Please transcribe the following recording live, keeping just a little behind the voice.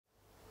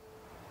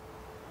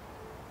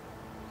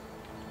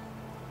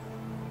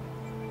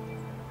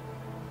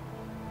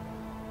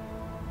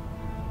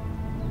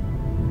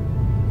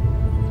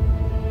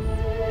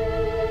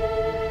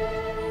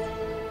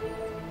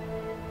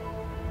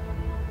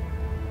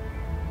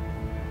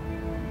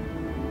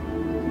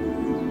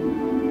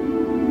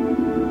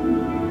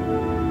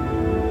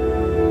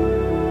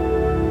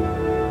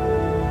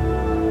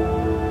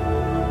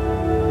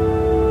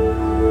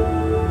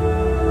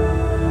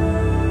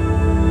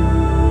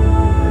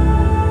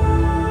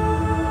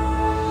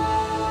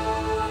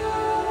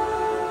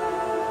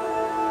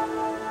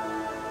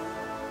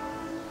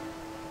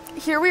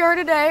are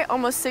today,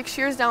 almost 6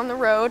 years down the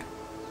road,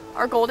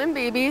 our golden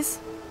babies,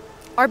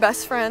 our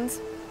best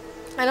friends,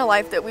 and a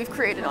life that we've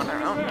created on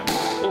our own.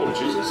 Oh,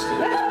 Jesus.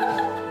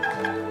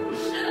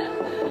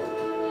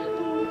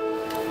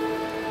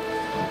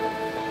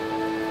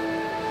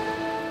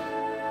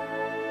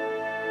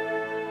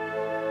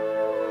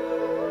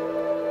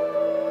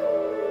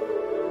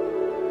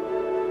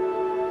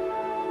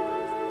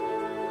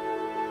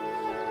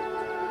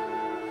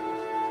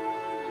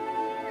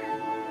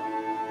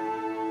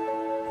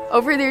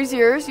 Over these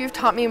years, you've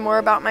taught me more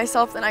about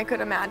myself than I could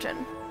imagine.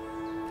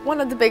 One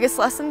of the biggest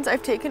lessons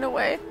I've taken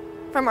away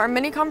from our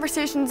many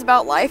conversations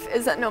about life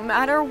is that no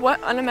matter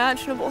what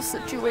unimaginable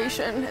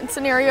situation and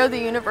scenario the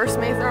universe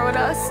may throw at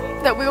us,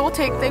 that we will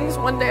take things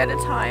one day at a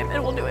time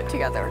and we'll do it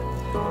together.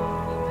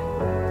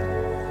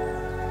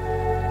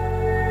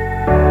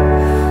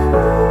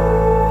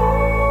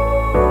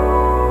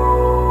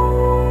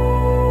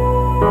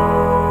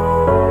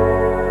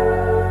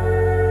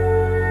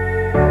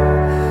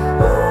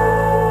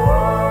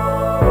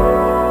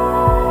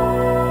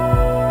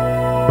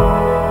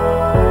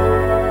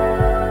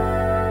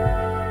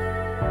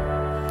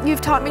 You've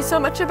taught me so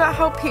much about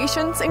how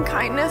patience and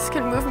kindness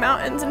can move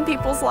mountains in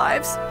people's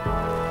lives.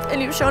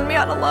 And you've shown me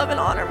how to love and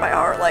honor my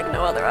heart like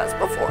no other has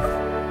before.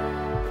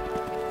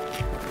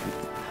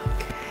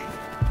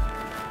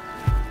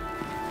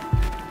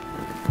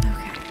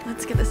 Okay,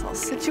 let's get this all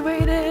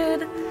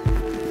situated.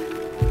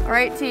 All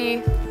right, T.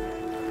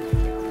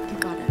 You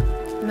got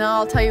it. Now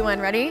I'll tell you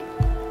when. Ready?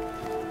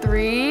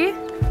 3,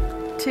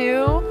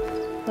 2,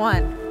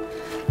 1.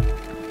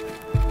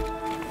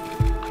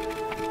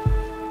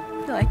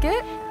 You like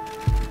it?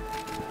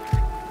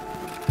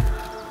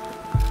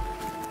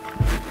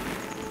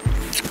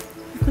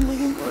 I've been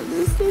looking forward to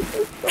this day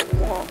for so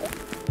long.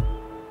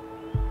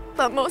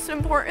 But most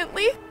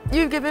importantly,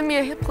 you've given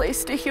me a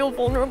place to heal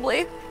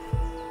vulnerably.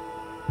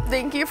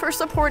 Thank you for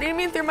supporting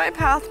me through my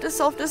path to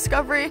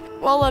self-discovery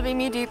while loving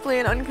me deeply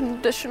and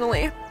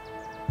unconditionally.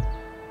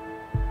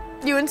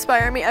 You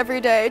inspire me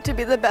every day to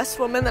be the best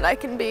woman that I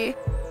can be.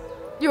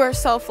 You are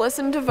selfless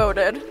and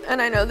devoted,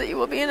 and I know that you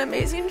will be an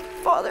amazing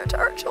father to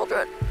our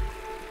children.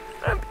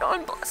 And I'm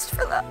beyond blessed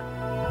for that.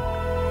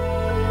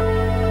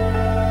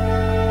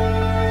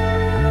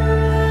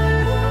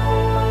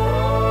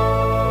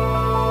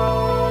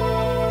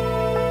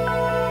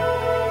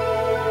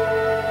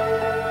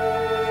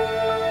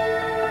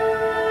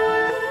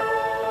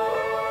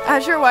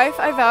 As your wife,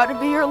 I vow to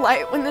be your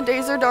light when the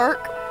days are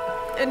dark,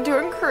 and to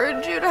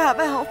encourage you to have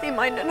a healthy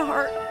mind and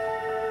heart.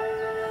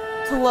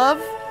 To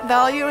love,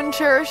 value, and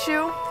cherish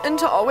you, and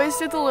to always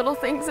do the little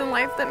things in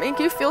life that make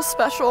you feel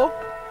special.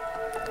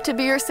 To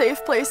be your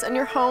safe place and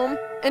your home,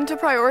 and to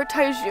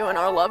prioritize you and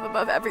our love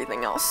above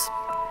everything else.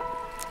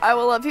 I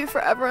will love you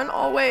forever and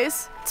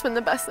always. It's been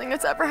the best thing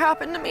that's ever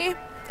happened to me,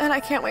 and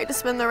I can't wait to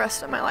spend the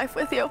rest of my life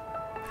with you.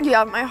 You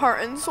have my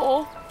heart and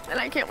soul, and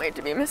I can't wait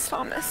to be Miss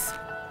Thomas.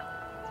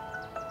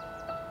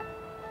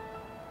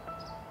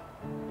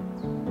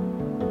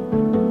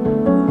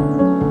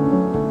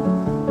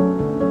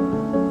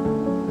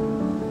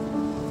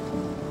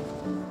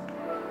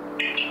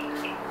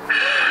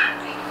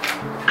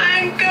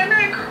 I'm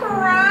gonna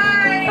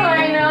cry.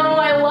 I know,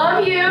 I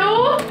love you.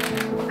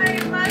 I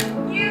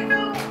love you.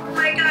 Oh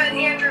my God,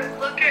 Andrew,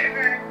 look at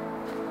her.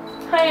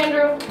 Hi,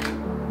 Andrew.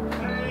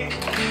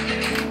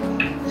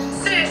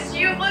 Sis,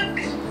 you look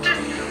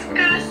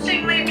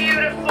disgustingly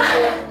beautiful.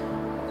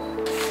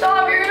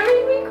 Stop, you're gonna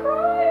make me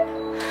cry.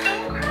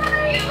 Don't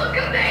cry. You look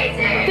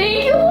amazing.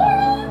 Thank you,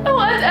 Laura. Oh,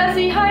 that's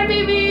Essie. Hi,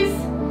 babies.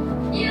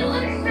 You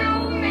look so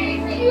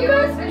amazing. You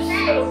guys are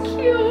so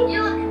cute. You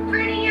look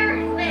prettier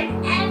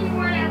than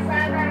anyone else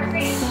I've ever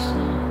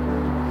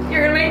seen.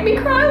 You're gonna make me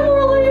cry,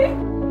 Lorelei.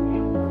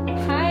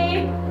 Hi.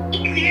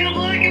 You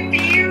look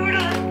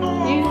beautiful.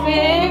 You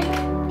think?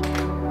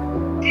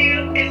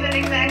 Is it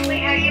exactly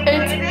how you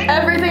It's wanted it?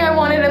 everything I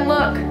wanted, and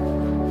look.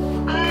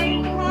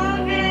 I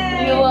love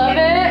it. You love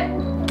it?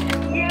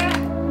 Yeah.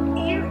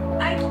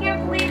 I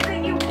can't believe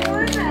that you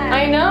wore that.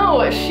 I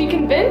know, she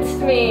convinced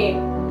me.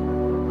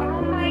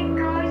 Oh my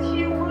gosh,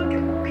 you look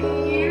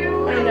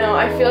beautiful. I know,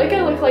 I feel like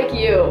I look like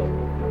you.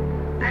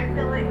 I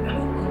feel like,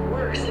 of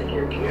course, if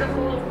you're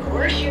beautiful, of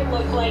course you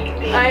look like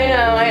me. I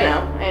know.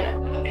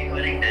 Happy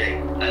wedding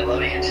day. I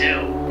love you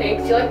too.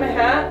 Thanks, you like my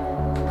hat?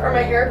 Or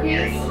my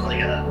hairpiece?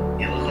 Yeah,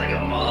 you look like a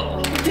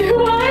model.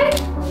 Do I?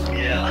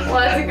 Yeah. Well,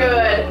 that's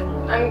good.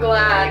 I'm Are you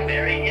glad.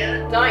 married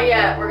yet? Not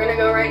yet, we're gonna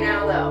go right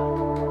now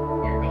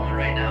though. You're going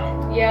right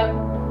now? Yep.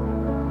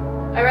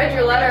 I read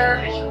your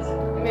letter.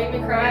 Congratulations. It made me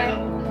cry.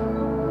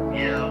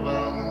 Yeah,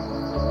 well,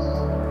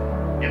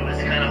 it was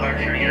kind of hard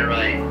for me to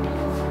write.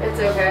 It's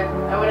okay.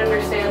 I would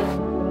understand.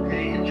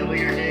 Okay, enjoy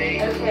your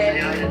day. Okay. Say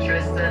hi to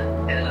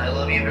Tristan, and I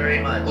love you very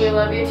much. We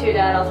love you too,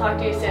 Dad. I'll talk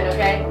to you soon,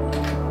 okay?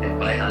 Okay,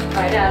 bye, hon.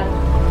 Bye, Dad.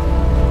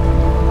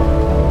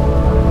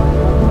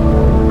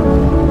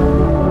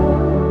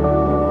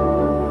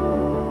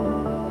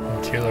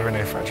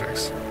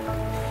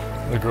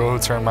 The girl who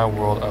turned my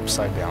world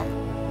upside down.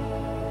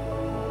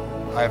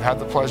 I've had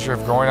the pleasure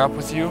of growing up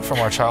with you from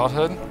our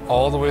childhood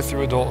all the way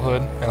through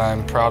adulthood, and I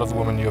am proud of the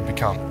woman you have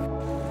become.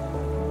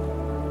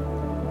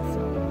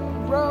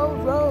 Row,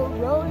 row,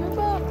 row your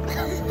boat.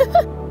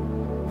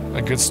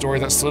 A good story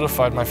that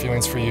solidified my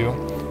feelings for you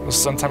was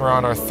sometime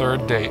around our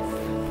 3rd date.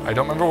 I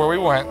don't remember where we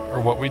went or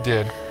what we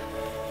did,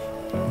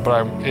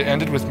 but it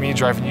ended with me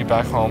driving you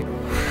back home.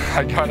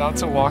 I got out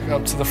to walk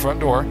up to the front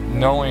door,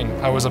 knowing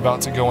I was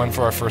about to go in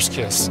for our first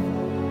kiss.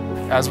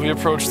 As we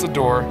approached the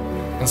door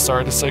and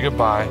started to say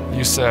goodbye,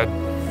 you said,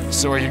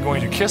 "So are you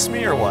going to kiss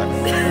me or what?"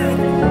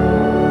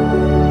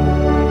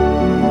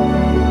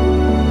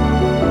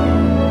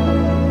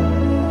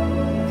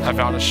 I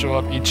vow to show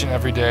up each and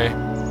every day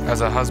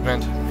as a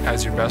husband,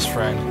 as your best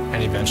friend,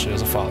 and eventually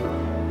as a father.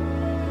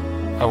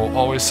 I will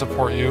always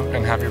support you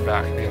and have your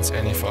back against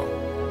any foe.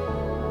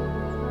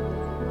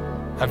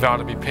 I vow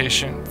to be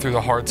patient through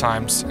the hard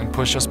times and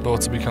push us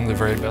both to become the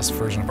very best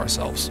version of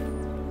ourselves.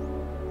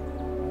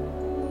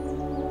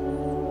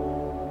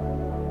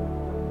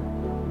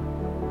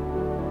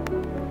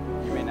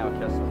 You may now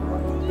kiss the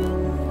front.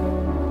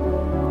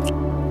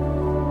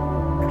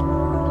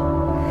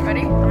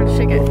 Ready? I'm gonna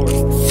shake it.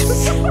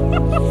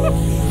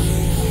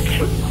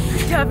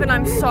 Devin,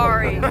 I'm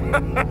sorry. I'm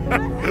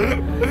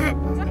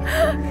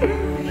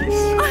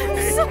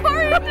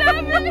sorry,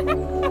 Devin.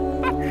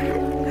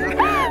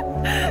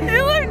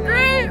 You look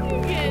great. You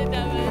get it,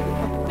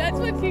 Devin. That's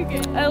what you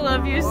get. I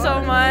love you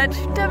so much.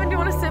 Devin, do you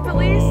want to sip at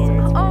least?